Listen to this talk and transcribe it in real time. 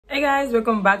Guys,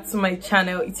 welcome back to my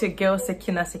channel. It's your girl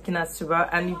sekinah Suba,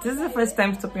 and if this is the first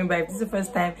time stopping by, if this is the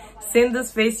first time seeing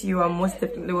this face, you are most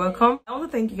definitely welcome. I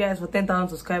want to thank you guys for 10,000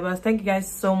 subscribers. Thank you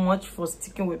guys so much for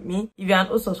sticking with me. If you're an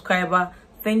old subscriber,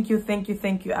 thank you.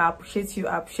 I appreciate you.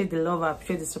 I appreciate the love, I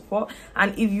appreciate the support.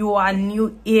 And if you are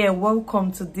new here,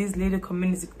 welcome to this little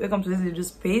community, welcome to this little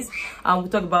space. We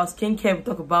talk about skincare, we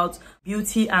talk about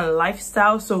beauty and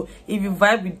lifestyle. So if you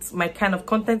vibe with my kind of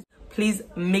content, please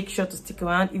make sure to stick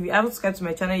around. If you haven't subscribed to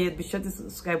my channel yet, be sure to hit the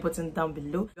subscribe button down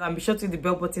below, and be sure to hit the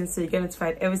bell button so you get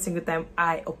notified every single time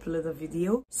I upload a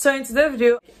video. So in today's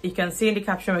video, you can see in the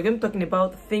caption, we're going to be talking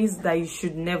about things that you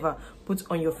should never put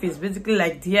on your face, basically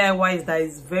like DIYs that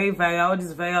is very viral, all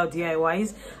these viral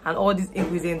DIYs and all these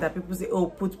ingredients that people say, oh,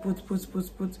 put.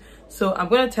 So I'm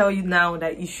going to tell you now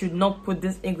that you should not put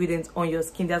these ingredients on your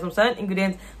skin. There's some certain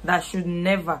ingredients that should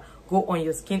never go on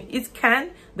your skin. It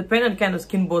can depend on the kind of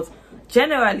skin, but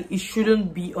generally it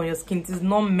shouldn't be on your skin. It is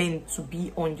not meant to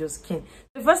be on your skin.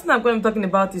 The first thing I'm going to be talking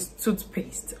about is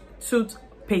toothpaste.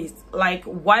 Like,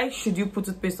 why should you put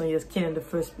toothpaste on your skin in the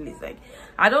first place? Like,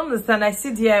 I don't understand. I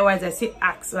see DIYs, I see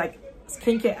acts, like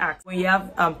skincare acts, when you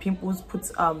have pimples, put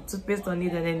toothpaste on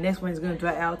it and then the next one is going to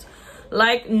dry out.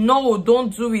 Like, no,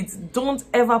 don't do it. Don't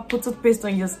ever put toothpaste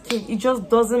on your skin. It just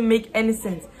doesn't make any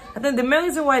sense. I think the main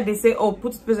reason why they say, oh,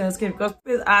 put toothpaste on your skin, because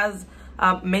toothpaste has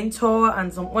menthol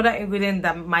and some other ingredients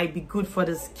that might be good for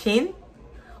the skin,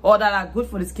 or that are good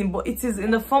for the skin, but it is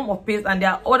in the form of paste, and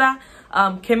there are other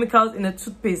chemicals in the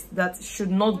toothpaste that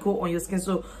should not go on your skin.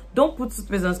 So don't put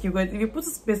toothpaste on your skin, because if you put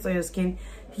toothpaste on your skin,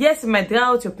 yes, it might dry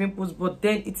out your pimples, but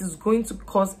then it is going to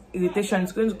cause irritation,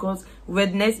 it's going to cause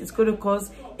redness, it's going to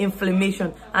cause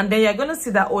inflammation, and then you're going to see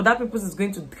that, oh, that pimples is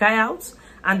going to dry out,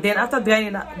 and then after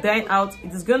drying out,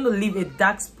 it is going to leave a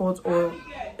dark spot or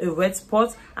a red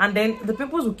spot, and then the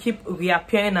pimples will keep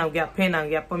reappearing.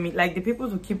 Like, the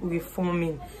pimples will keep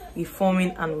reforming.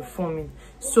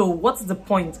 So what's the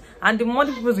point? And the more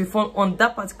the pimples reform on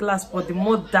that particular spot, the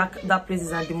more dark that place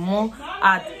is, and the more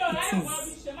hard it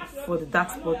is for the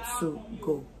dark spot to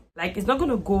go. Like, it's not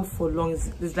going to go for long.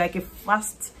 It's like a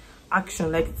fast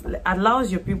action. Like, it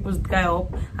allows your pimples dry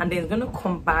up, and then it's going to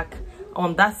come back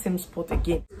on that same spot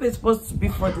again. It's supposed to be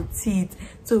for the teeth,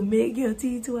 to make your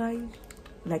teeth white.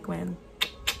 Like, when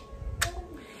it's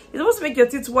supposed to make your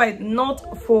teeth white,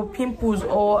 not for pimples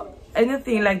or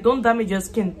anything. Like, don't damage your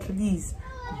skin, please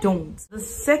don't. The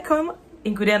second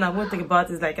ingredient I'm going to talk about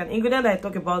is like an ingredient that I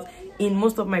talk about in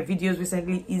most of my videos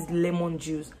recently, is lemon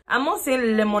juice. I'm not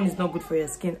saying lemon is not good for your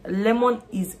skin. Lemon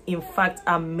is in fact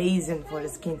amazing for the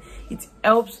skin. It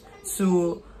helps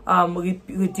to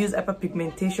reduce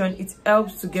hyperpigmentation, it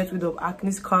helps to get rid of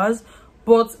acne scars.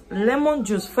 But lemon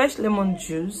juice, fresh lemon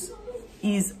juice,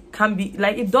 can be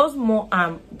like, it does more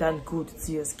harm than good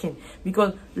to your skin,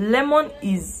 because lemon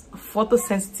is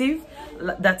photosensitive.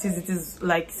 That is, it is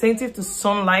like sensitive to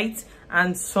sunlight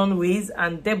and sun rays,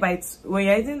 and thereby when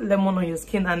you're eating lemon on your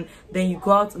skin and then you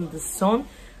go out in the sun,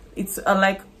 it's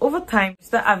like over time you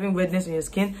start having redness on your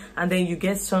skin, and then you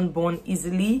get sunburn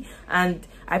easily and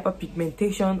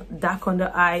hyperpigmentation, dark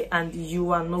under eye, and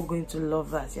you are not going to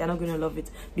love that. You're not going to love it,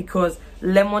 because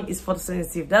lemon is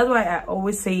photosensitive. That's why I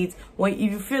always say it, when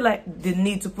if you feel like the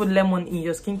need to put lemon in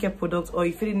your skincare products, or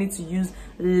you feel the need to use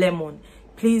lemon,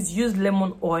 please use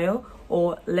lemon oil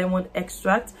or lemon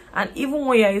extract. And even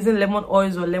when you're using lemon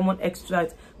oils or lemon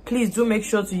extract, please do make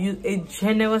sure to use a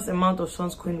generous amount of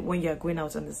sunscreen when you're going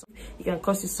out in the sun. It can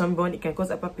cause you sunburn, it can cause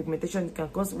hyperpigmentation, it can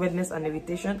cause redness and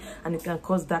irritation, and it can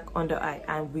cause dark under eye,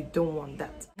 and we don't want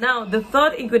that. Now, the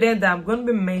third ingredient that I'm going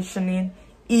to be mentioning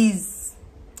is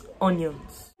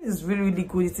onions. It's really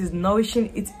good. It is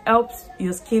nourishing. It helps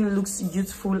your skin looks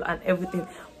youthful and everything,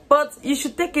 but you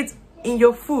should take it in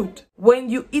your food. When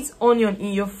you eat onion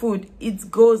in your food, it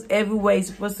goes everywhere it's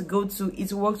supposed to go to.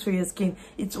 It works for your skin,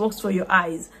 it works for your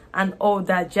eyes and all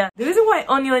that jazz. The reason why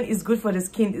onion is good for the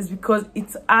skin is because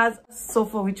it has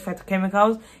sulfur rich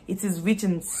phytochemicals. It is rich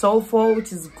in sulfur,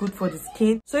 which is good for the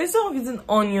skin. So instead of using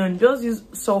onion, just use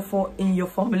sulfur in your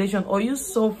formulation, or use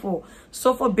sulfur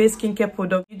based skincare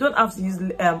product. You don't have to use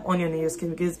onion in your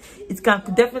skin, because it can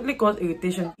definitely cause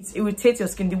irritation. It irritates your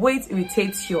skin. The way it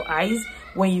irritates your eyes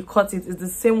when you cut it is the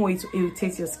same way it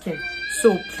irritates your skin.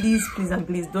 So please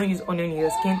don't use onion in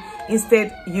your skin.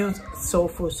 Instead, use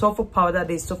sulfur powder.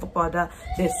 There's sulfur powder,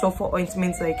 there's sulfur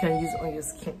ointments that you can use on your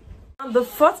skin. And the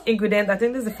fourth ingredient, I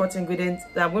think this is the fourth ingredient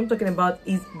that I'm going to be talking about,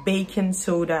 is baking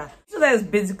soda. Soda is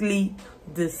basically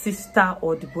the sister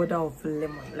or the brother of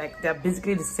lemon. Like, they're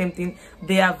basically the same thing.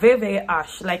 They are very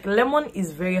harsh. Like, lemon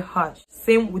is very harsh,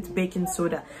 same with baking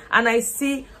soda. And I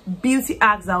see beauty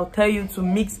hacks that will tell you to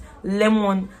mix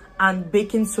lemon and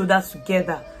baking soda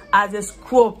together, as a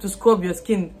scrub to scrub your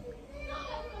skin,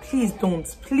 please don't.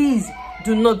 Please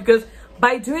do not, because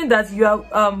by doing that you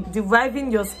are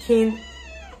deriving your skin,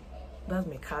 that's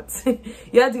my cat.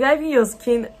 You are deriving your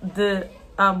skin the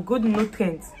good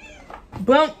nutrients.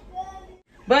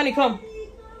 Brownie, come.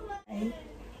 Hi.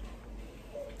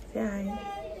 Say hi.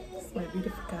 It's my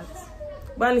beautiful cat.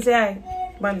 Brownie, say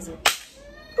hi. Brownie, say.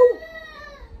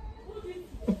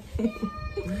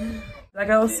 Like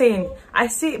I was saying, I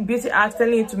see beauty acts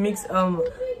telling you to mix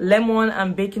lemon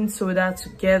and baking soda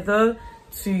together,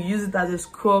 to use it as a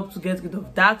scrub to get rid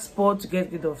of dark spots, to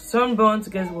get rid of sunburn, to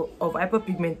get rid of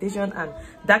hyperpigmentation and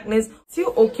darkness.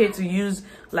 Still okay to use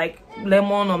like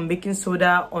lemon or baking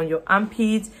soda on your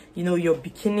armpits, you know, your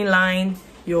bikini line,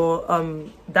 your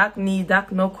dark knee,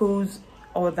 dark knuckles,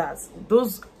 all that.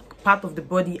 Those part of the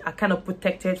body are kind of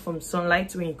protected from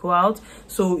sunlight when you go out,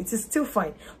 so it is still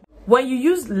fine. When you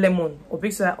use lemon or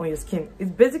baking soda on your skin,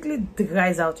 it basically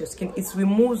dries out your skin. It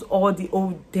removes all the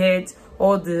old dirt,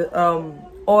 all the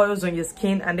oils on your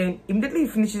skin, and then immediately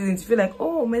it finishes it, you feel like,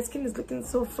 oh, my skin is looking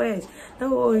so fresh.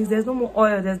 No, there's no more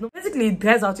oil. Basically it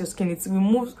dries out your skin. It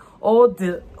removes all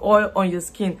the oil on your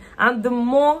skin. And the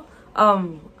more I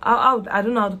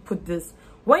don't know how to put this,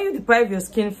 when you deprive your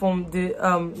skin from the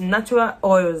natural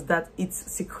oils that it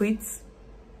secretes,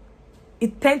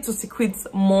 it tends to secrete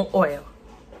more oil.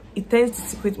 It tends to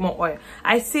secrete more oil.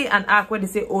 I see an act where they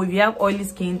say, oh, if you have oily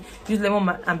skin, use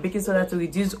lemon and baking soda to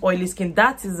reduce oily skin.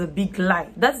 That is a big lie.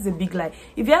 That is a big lie.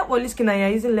 If you have oily skin and you're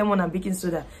using lemon and baking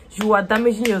soda, you are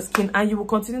damaging your skin and you will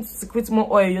continue to secrete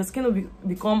more oil. Your skin will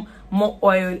become more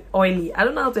oily. I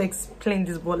don't know how to explain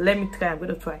this, but let me try. I'm going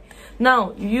to try.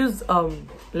 Now, you use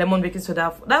lemon baking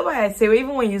soda. That's why I say, well,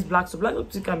 even when you use black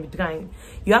soap can be drying.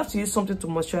 You have to use something to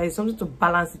moisturize, something to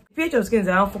balance it. pH of skin is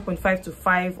around 4.5 to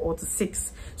 5 or to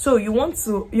 6. So you want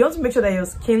to make sure that your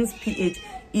skin's pH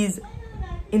is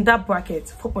in that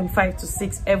bracket, 4.5 to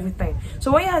 6 every time.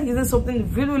 So when you are using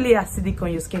something really, really acidic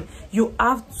on your skin, you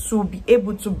have to be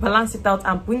able to balance it out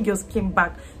and bring your skin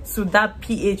back to that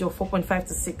pH of 4.5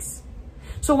 to 6.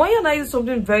 So when you're not using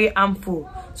something very harmful,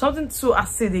 something too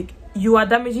acidic, you are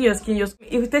damaging your skin. Your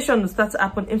irritation will start to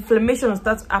happen, inflammation will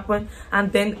start to happen,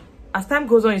 and then as time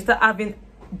goes on, you start having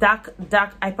dark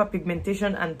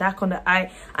hyperpigmentation and dark on the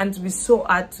eye, and it will be so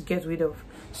hard to get rid of.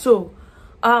 So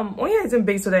when you're using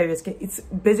baking soda in your skin, it's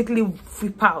basically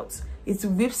whip out. It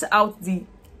whips out the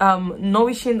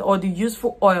nourishing or the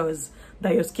useful oils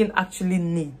that your skin actually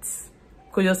needs,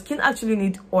 because your skin actually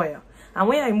needs oil, and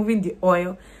when you're removing the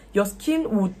oil, your skin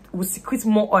will secrete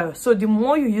more oil. So the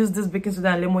more you use this baking soda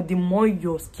and lemon, the more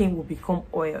your skin will become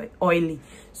oily.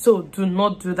 So do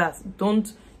not do that.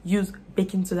 Don't use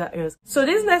baking soda. So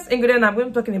this next ingredient I'm going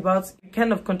to be talking about is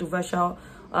kind of controversial.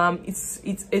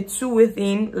 It's a two-way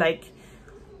thing. Like,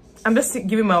 I'm just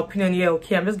giving my opinion here,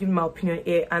 okay? I'm just giving my opinion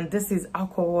here, and this is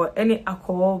alcohol. Any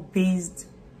alcohol-based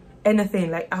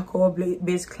anything, like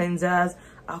alcohol-based cleansers,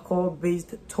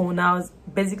 alcohol-based toners,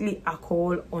 basically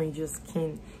alcohol on your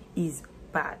skin is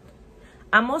bad.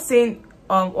 I'm not saying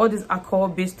all these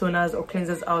alcohol-based toners or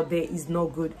cleansers out there is not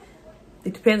good.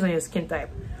 It depends on your skin type.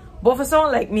 But for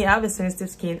someone like me, I have a sensitive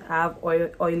skin, I have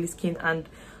oily skin, and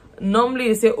normally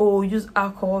they say, oh, use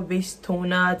alcohol-based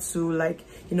toner to, like,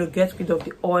 you know, get rid of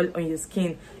the oil on your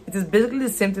skin. It is basically the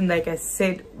same thing like I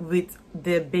said with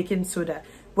the baking soda.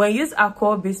 When you use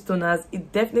alcohol-based toners,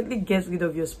 it definitely gets rid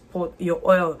of your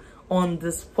oil on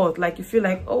the spot. Like, you feel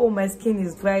like, oh, my skin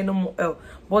is dry, no more oil.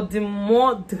 But the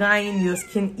more drying your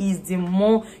skin is, the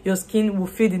more your skin will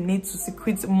feel the need to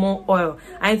secrete more oil,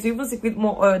 and to even secrete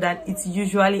more oil than it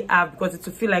usually have, because it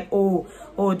will feel like, oh,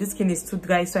 this skin is too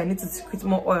dry, so I need to secrete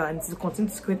more oil, and to continue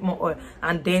to secrete more oil.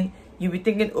 And then you'll be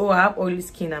thinking, oh, I have oily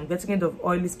skin, I'm getting rid of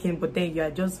oily skin, but then you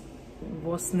are just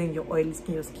worsening your oily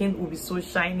skin. Your skin will be so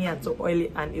shiny and so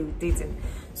oily and irritating.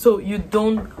 So you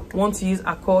don't want to use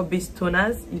alcohol-based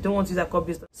toners. You don't want to use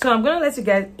alcohol-based. So I'm gonna let you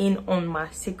guys in on my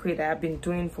secret that I've been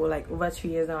doing for like over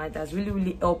 3 years now. It has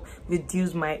really helped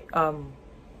reduce my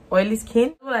oily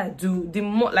skin. What I do, the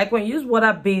more, like, when you use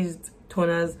water-based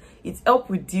toners, it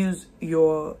helps reduce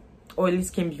your oily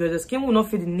skin, because the skin will not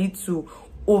feel the need to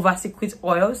over secrete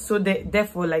oil. So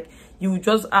therefore, like, you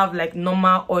just have like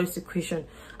normal oil secretion.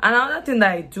 Another thing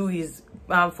that I do is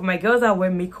for my girls that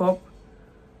wear makeup,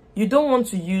 you don't want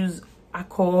to use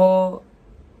alcohol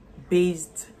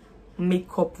based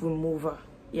makeup remover,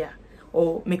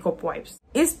 or makeup wipes.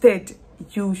 Instead,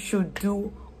 you should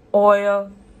do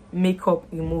oil makeup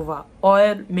remover.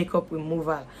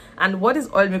 And what is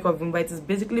oil makeup remover? It is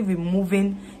basically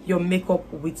removing your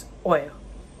makeup with oil.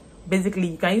 Basically,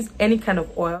 you can use any kind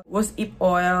of oil, rosehip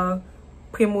oil,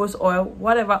 Primrose oil,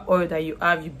 whatever oil that you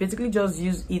have, you basically just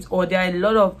use it. Or there are a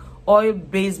lot of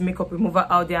oil-based makeup remover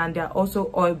out there, and there are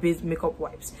also oil-based makeup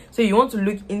wipes. So you want to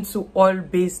look into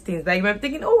oil-based things. Like, you're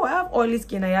thinking, oh, I have oily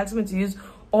skin, I asked me to use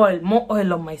more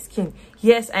oil on my skin.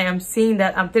 Yes, I am saying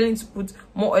that. I'm telling you to put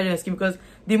more oil on your skin, because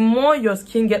the more your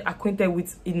skin get acquainted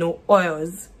with, you know,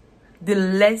 oils, the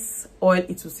less oil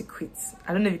it will secrete.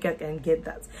 I don't know if you can get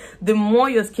that. The more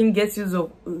your skin gets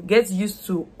used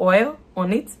to oil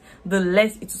on it, the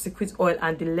less it will secrete oil,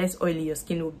 and the less oily your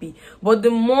skin will be. But the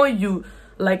more you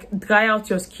like dry out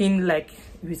your skin, like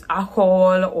with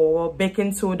alcohol or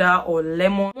baking soda or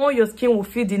lemon, the more your skin will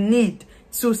feel the need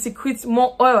to secrete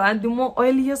more oil, and the more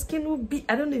oily your skin will be.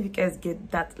 I don't know if you guys get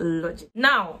that logic.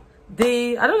 Now,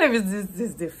 I don't know if this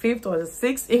is the 5th or the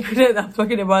 6th ingredient I'm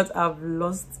talking about. I've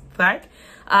lost track.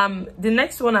 The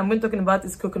next one I'm going to talking about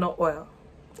is coconut oil.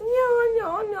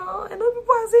 No. I know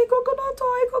people are saying coconut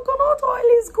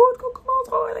oil is good.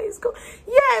 Coconut oil is good.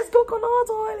 Yes, coconut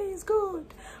oil is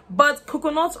good. But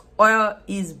coconut oil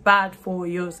is bad for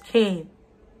your skin.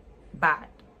 Bad.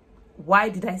 Why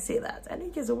did I say that? I know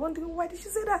you guys are wondering, why did she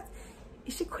say that?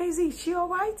 Is she crazy? Is she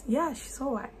alright? Yeah, she's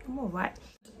alright. I'm alright.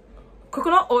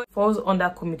 Coconut oil falls under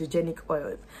comedogenic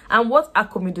oils. And what are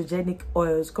comedogenic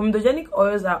oils? Comedogenic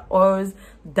oils are oils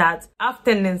that have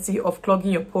tendency of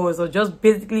clogging your pores, or just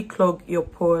basically clog your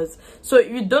pores. So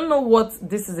if you don't know what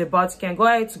this is about, you can go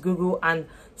ahead to Google and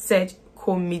search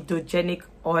comedogenic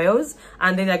oils,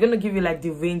 and then they're going to give you like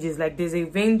the ranges. Like, there's a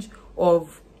range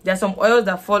of, there are some oils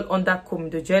that fall under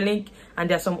comedogenic, and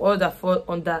there are some oils that fall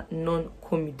under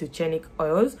non-comedogenic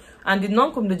oils. And the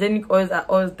non-comedogenic oils are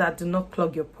oils that do not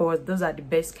clog your pores. Those are the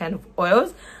best kind of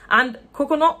oils. And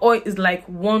coconut oil is like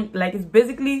it's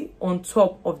basically on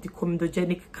top of the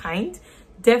comedogenic kind.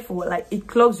 Therefore, like, it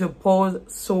clogs your pores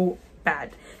so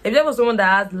bad. If you're someone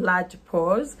that has large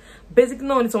pores, basically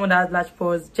not only someone that has large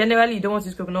pores, generally you don't want to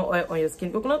use coconut oil on your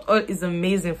skin. Coconut oil is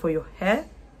amazing for your hair.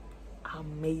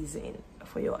 Amazing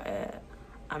for your hair.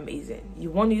 Amazing.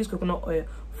 You want to use coconut oil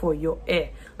for your hair.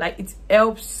 Like, it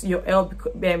helps your hair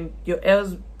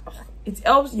it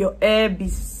helps your hair be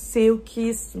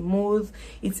silky smooth.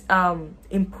 It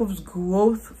improves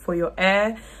growth for your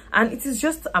hair, and it is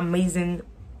just amazing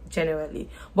generally.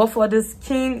 But for the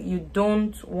skin, you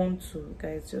don't want to,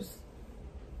 guys, just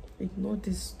ignore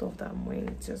this stuff that I'm wearing.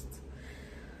 It's just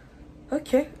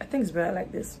okay. I think it's better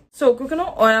like this. So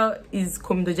coconut oil is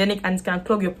comedogenic, and it can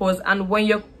clog your pores, and when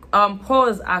your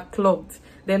pores are clogged,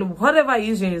 then whatever you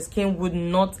use in your skin would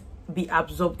not be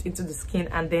absorbed into the skin,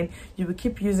 and then you will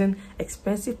keep using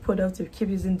expensive products, you keep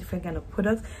using different kind of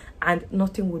products, and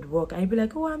nothing would work. And you'll be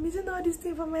like, oh, I'm using all this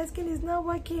thing for my skin, it's not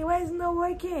working. Why is it not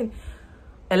working?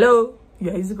 Hello, you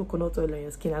are using coconut oil on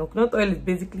your skin, and coconut oil is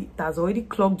basically, it has already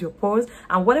clogged your pores,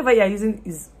 and whatever you are using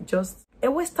is just a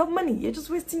waste of money. You're just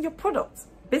wasting your products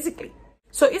basically.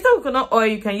 So instead of coconut oil,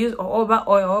 you can use jojoba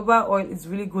oil. Jojoba oil is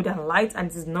really good and light,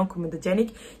 and it is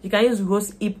non-comedogenic. You can use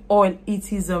rosehip oil.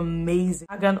 It is amazing.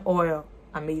 Argan oil,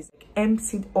 amazing. Hemp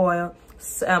seed oil,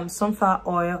 sunflower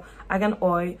oil, argan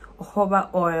oil,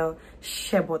 jojoba oil,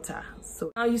 shea butter.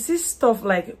 So now you see stuff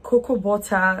like cocoa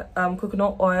butter,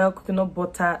 coconut oil, coconut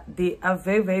butter. They are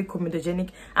very, very comedogenic.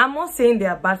 I'm not saying they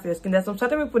are bad for your skin. There's some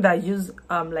certain people that use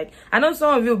like, I know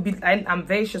some of you will be, I'm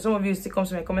very sure some of you still come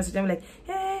to my comment section like,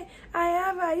 hey,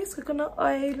 I use coconut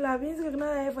oil. I've been using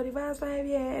coconut oil for the past 5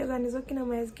 years, and it's working on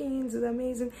my skin. It's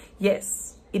amazing.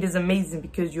 Yes, it is amazing,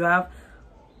 because your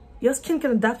skin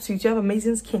can adapt to it. You have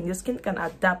amazing skin. Your skin can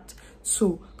adapt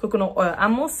to coconut oil.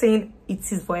 I'm not saying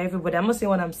it is for everybody. I'm not saying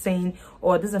what I'm saying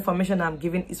or this information I'm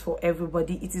giving is for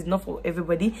everybody. It is not for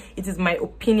everybody. It is my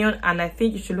opinion, and I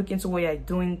think you should look into what you're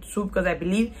doing too, because I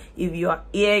believe if you are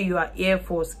here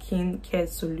for skincare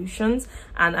solutions,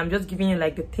 and I'm just giving you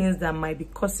like the things that might be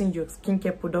causing your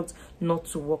skincare products not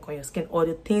to work on your skin, or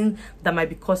the things that might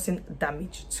be causing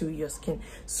damage to your skin.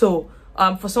 So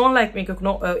for someone like me,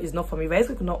 coconut oil is not for me. If I use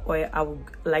coconut oil, I will,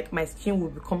 like, my skin will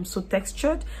become so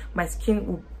textured. My skin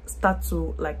will start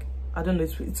to, like, I don't know,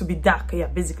 it will be dark. Yeah,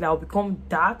 basically I'll become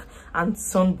dark and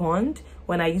sunburned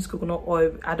when I use coconut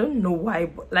oil. I don't know why,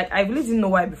 but like, I really didn't know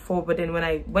why before, but then when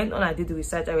I went on, I did the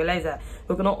research, I realized that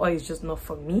coconut oil is just not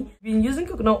for me. I've been using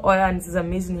coconut oil and it is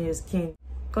amazing in your skin.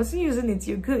 Continue using it,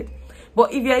 you're good.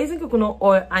 But if you are using coconut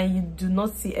oil and you do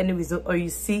not see any result, or you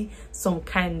see some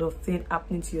kind of thing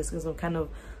happening to your skin, some kind of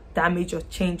damage or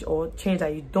change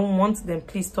that you don't want, then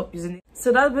please stop using it.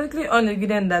 So that's basically all the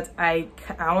ingredient that I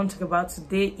want to talk about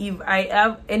today. If I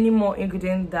have any more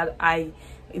ingredient that I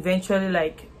eventually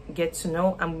like get to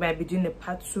know. I might be doing a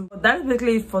part 2. But that's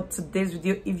basically it for today's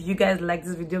video. If you guys like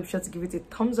this video, be sure to give it a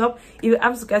thumbs up. If you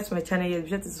haven't subscribed to my channel yet, be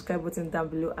sure to subscribe button down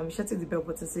below, and be sure to hit the bell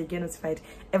button so you get notified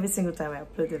every single time I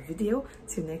upload a video.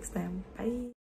 Till next time, bye.